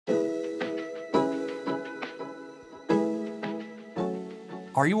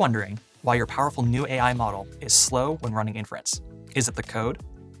Are you wondering why your powerful new AI model is slow when running inference? Is it the code,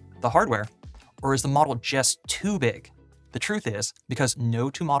 the hardware, or is the model just too big? The truth is, because no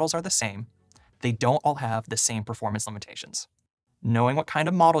two models are the same, they don't all have the same performance limitations. Knowing what kind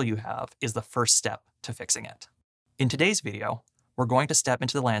of model you have is the first step to fixing it. In today's video, we're going to step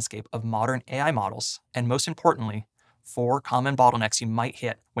into the landscape of modern AI models, and most importantly, 4 common bottlenecks you might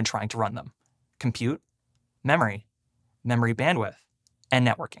hit when trying to run them: compute, memory bandwidth, and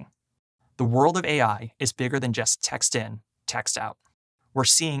networking. The world of AI is bigger than just text in, text out. We're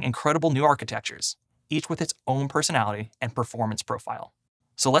seeing incredible new architectures, each with its own personality and performance profile.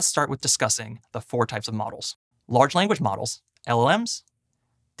 So let's start with discussing the 4 types of models: large language models, LLMs,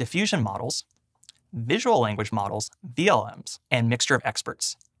 diffusion models, visual language models, VLMs, and mixture of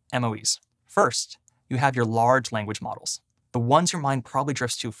experts, MOEs. First, you have your large language models, the ones your mind probably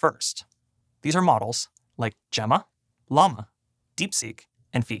drifts to first. These are models like Gemma, Llama, DeepSeek,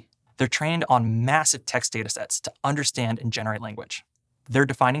 and Phi. They're trained on massive text datasets to understand and generate language. Their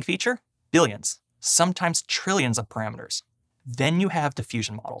defining feature? Billions, sometimes trillions of parameters. Then you have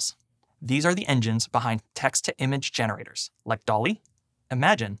diffusion models. These are the engines behind text-to-image generators like DALL-E,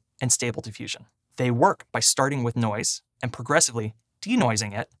 Imagine, and Stable Diffusion. They work by starting with noise and progressively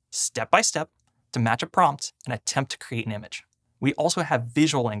denoising it step by step to match a prompt and attempt to create an image. We also have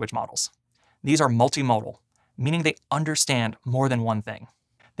visual language models. These are multimodal, meaning they understand more than one thing.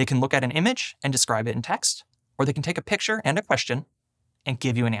 They can look at an image and describe it in text, or they can take a picture and a question and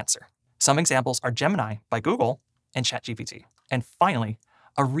give you an answer. Some examples are Gemini by Google and ChatGPT. And finally,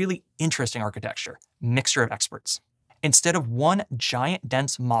 a really interesting architecture, mixture of experts. Instead of one giant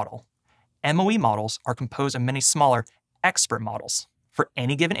dense model, MOE models are composed of many smaller expert models. For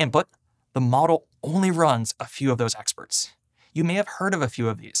any given input, the model only runs a few of those experts. You may have heard of a few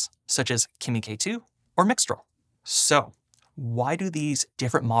of these, such as Kimi K2 or Mixtral. So, why do these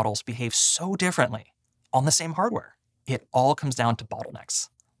different models behave so differently on the same hardware? It all comes down to bottlenecks.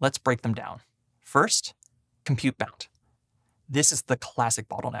 Let's break them down. First, compute bound. This is the classic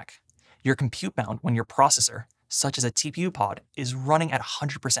bottleneck. You're compute bound when your processor, such as a TPU pod, is running at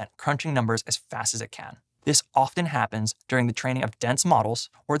 100%, crunching numbers as fast as it can. This often happens during the training of dense models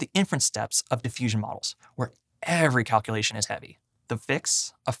or the inference steps of diffusion models, where every calculation is heavy. The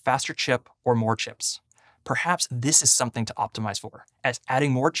fix? A faster chip or more chips. Perhaps this is something to optimize for, as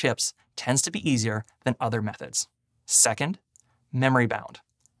adding more chips tends to be easier than other methods. Second, memory bound.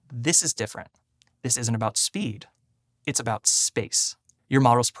 This is different. This isn't about speed. It's about space. Your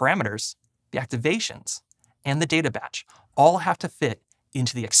model's parameters, the activations, and the data batch all have to fit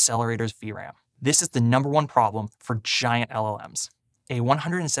into the accelerator's VRAM. This is the #1 problem for giant LLMs. A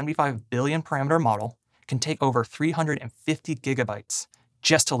 175 billion parameter model can take over 350 gigabytes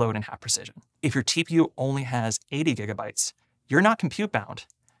just to load and have precision. If your TPU only has 80 gigabytes, you're not compute bound,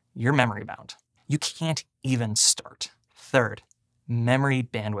 you're memory bound. You can't even start. Third, memory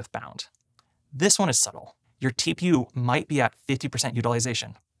bandwidth bound. This one is subtle. Your TPU might be at 50%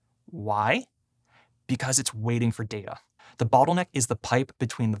 utilization. Why? Because it's waiting for data. The bottleneck is the pipe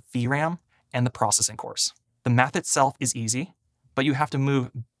between the VRAM and the processing cores. The math itself is easy, but you have to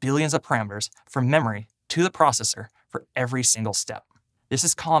move billions of parameters from memory to the processor for every single step. This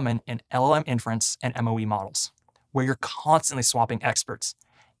is common in LLM inference and MOE models, where you're constantly swapping experts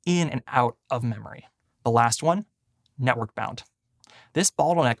in and out of memory. The last one, network bound. This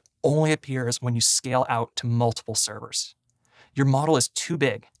bottleneck only appears when you scale out to multiple servers. Your model is too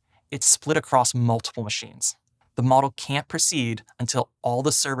big. It's split across multiple machines. The model can't proceed until all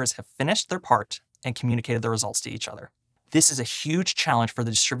the servers have finished their part and communicated the results to each other. This is a huge challenge for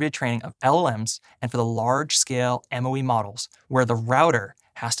the distributed training of LLMs and for the large-scale MOE models, where the router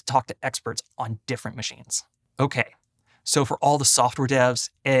has to talk to experts on different machines. Okay, so for all the software devs,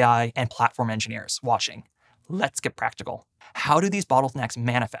 AI, and platform engineers watching, let's get practical. How do these bottlenecks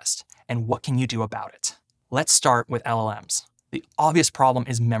manifest, and what can you do about it? Let's start with LLMs. The obvious problem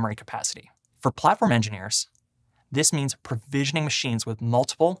is memory capacity. For platform engineers, this means provisioning machines with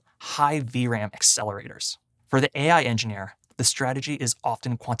multiple high VRAM accelerators. For the AI engineer, the strategy is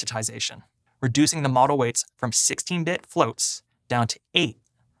often quantization, reducing the model weights from 16-bit floats down to 8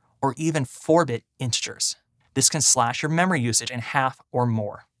 or even 4-bit integers. This can slash your memory usage in half or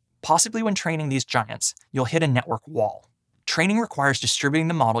more. Possibly when training these giants, you'll hit a network wall. Training requires distributing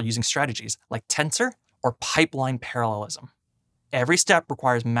the model using strategies like tensor or pipeline parallelism. Every step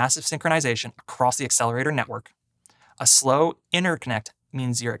requires massive synchronization across the accelerator network. A slow interconnect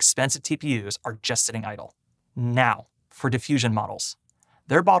means your expensive TPUs are just sitting idle. Now, for diffusion models.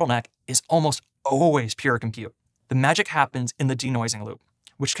 Their bottleneck is almost always pure compute. The magic happens in the denoising loop,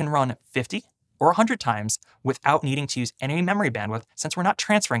 which can run 50 or 100 times without needing to use any memory bandwidth since we're not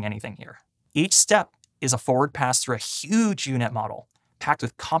transferring anything here. Each step is a forward pass through a huge UNet model packed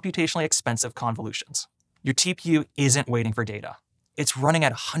with computationally expensive convolutions. Your TPU isn't waiting for data. It's running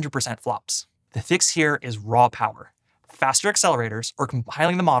at 100% flops. The fix here is raw power, faster accelerators, or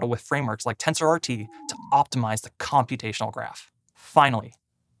compiling the model with frameworks like TensorRT to optimize the computational graph. Finally,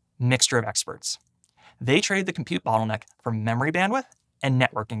 mixture of experts. They trade the compute bottleneck for memory bandwidth and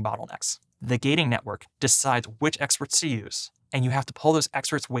networking bottlenecks. The gating network decides which experts to use, and you have to pull those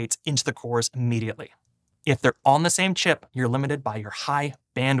experts' weights into the cores immediately. If they're on the same chip, you're limited by your high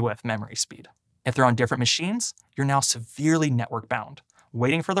bandwidth memory speed. If they're on different machines, you're now severely network bound,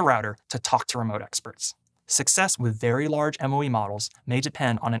 waiting for the router to talk to remote experts. Success with very large MOE models may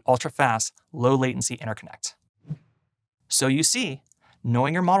depend on an ultra-fast, low-latency interconnect. So you see,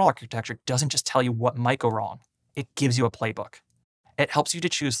 knowing your model architecture doesn't just tell you what might go wrong, it gives you a playbook. It helps you to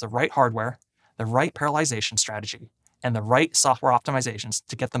choose the right hardware, the right parallelization strategy, and the right software optimizations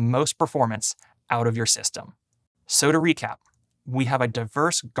to get the most performance out of your system. So to recap, we have a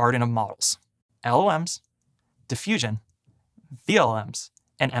diverse garden of models: LLMs, diffusion, VLMs,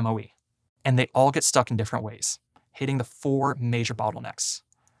 and MOE. And they all get stuck in different ways, hitting the 4 major bottlenecks: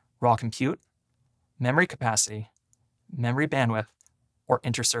 raw compute, memory capacity, memory bandwidth, or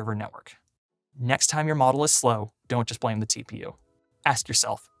inter-server network. Next time your model is slow, don't just blame the TPU. Ask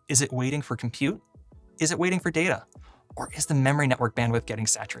yourself, is it waiting for compute? Is it waiting for data? Or is the memory network bandwidth getting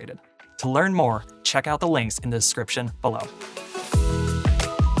saturated? To learn more, check out the links in the description below.